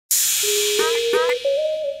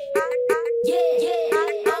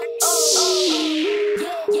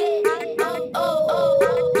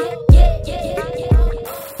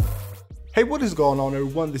Hey, what is going on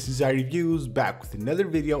everyone, this is iReviews back with another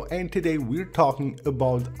video, and today we're talking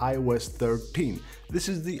about iOS 13. This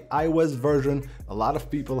is the iOS version a lot of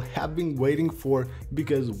people have been waiting for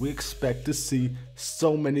because we expect to see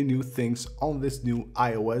so many new things on this new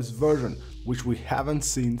iOS version, which we haven't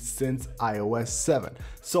seen since iOS 7.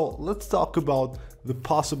 So let's talk about the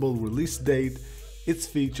possible release date, its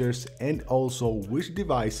features, and also which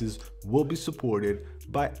devices will be supported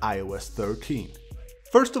by iOS 13.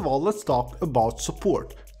 First of all, let's talk about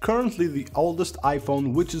support. Currently, the oldest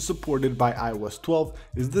iPhone which is supported by iOS 12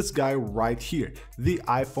 is this guy right here, the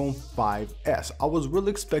iPhone 5S. I was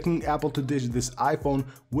really expecting Apple to ditch this iPhone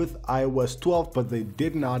with iOS 12, but they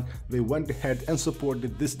did not. They went ahead and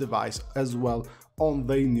supported this device as well on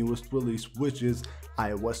their newest release, which is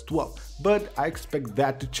iOS 12. But I expect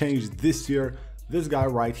that to change this year. This guy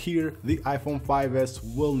right here, the iPhone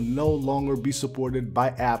 5S, will no longer be supported by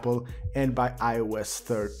Apple and by iOS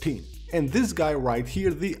 13. And this guy right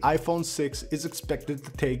here, the iPhone 6, is expected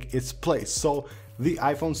to take its place. So the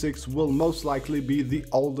iPhone 6 will most likely be the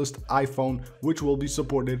oldest iPhone which will be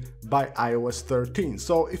supported by iOS 13.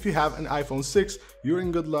 So if you have an iPhone 6, you're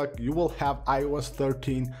in good luck. You will have iOS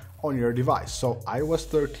 13 on your device. So iOS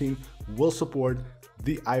 13 will support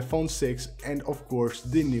the iPhone 6 and of course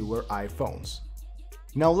the newer iPhones.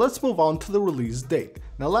 Now let's move on to the release date.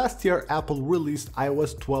 Now last year Apple released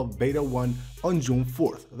iOS 12 Beta 1 on June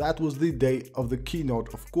 4th. That was the day of the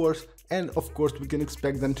keynote, of course, and of course we can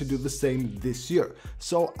expect them to do the same this year.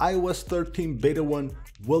 So iOS 13 Beta 1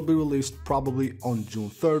 will be released probably on June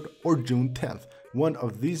 3rd or June 10th. One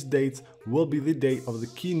of these dates will be the day of the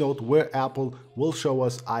keynote where Apple will show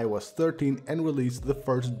us iOS 13 and release the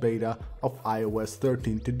first beta of iOS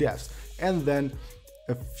 13 to devs. And then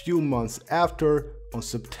a few months after, on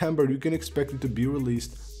September, you can expect it to be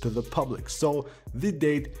released to the public. So the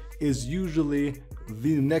date is usually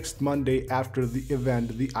the next Monday after the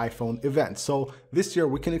event, the iPhone event. So this year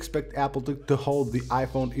we can expect Apple to hold the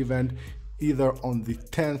iPhone event either on the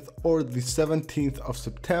 10th or the 17th of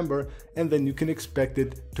September, and then you can expect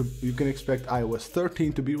iOS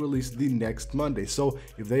 13 to be released the next Monday. So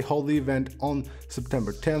if they hold the event on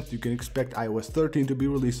September 10th, you can expect iOS 13 to be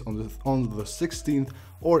released on the 16th,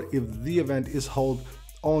 or if the event is held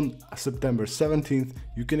on September 17th,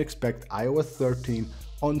 you can expect iOS 13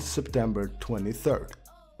 on September 23rd.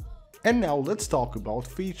 And now let's talk about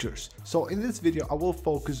features. So in this video I will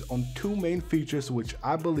focus on two main features which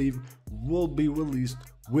I believe will be released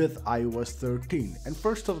with iOS 13. And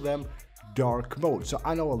first of them, dark mode. So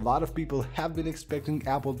I know a lot of people have been expecting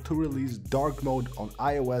Apple to release dark mode on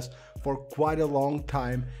iOS for quite a long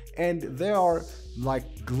time, and there are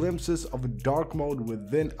like glimpses of a dark mode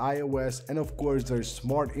within iOS, and of course there's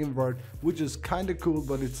smart invert, which is kind of cool,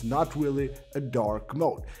 but it's not really a dark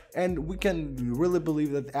mode. And we can really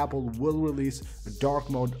believe that Apple will release a dark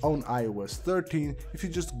mode on iOS 13. If you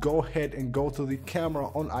just go ahead and go to the camera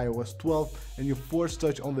on iOS 12 and you force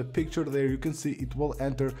touch on the picture there, you can see it will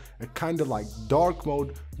enter a kind of like dark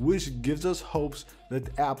mode, which gives us hopes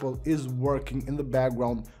that Apple is working in the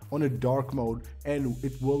background on a dark mode and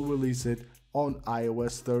it will release it on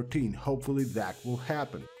iOS 13. Hopefully that will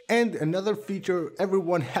happen. And another feature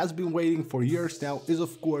everyone has been waiting for years now is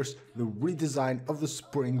of course the redesign of the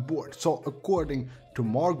springboard. So according to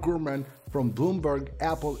Mark Gurman from Bloomberg,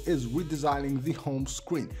 Apple is redesigning the home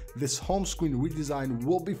screen. This home screen redesign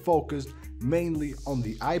will be focused mainly on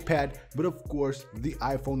the iPad, but of course the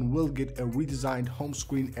iPhone will get a redesigned home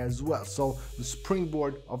screen as well. So the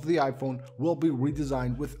springboard of the iPhone will be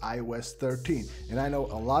redesigned with iOS 13, and I know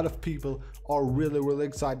a lot of people are really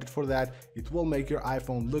excited for that. It will make your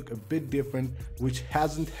iPhone look a bit different, which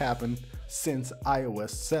hasn't happened since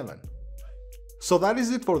iOS 7. So that is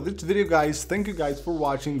it for this video, guys. Thank you guys for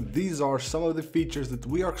watching. These are some of the features that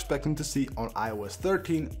we are expecting to see on iOS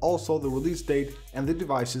 13, also the release date and the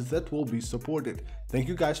devices that will be supported. Thank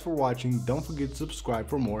you guys for watching. Don't forget to subscribe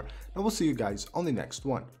for more, and we'll see you guys on the next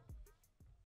one.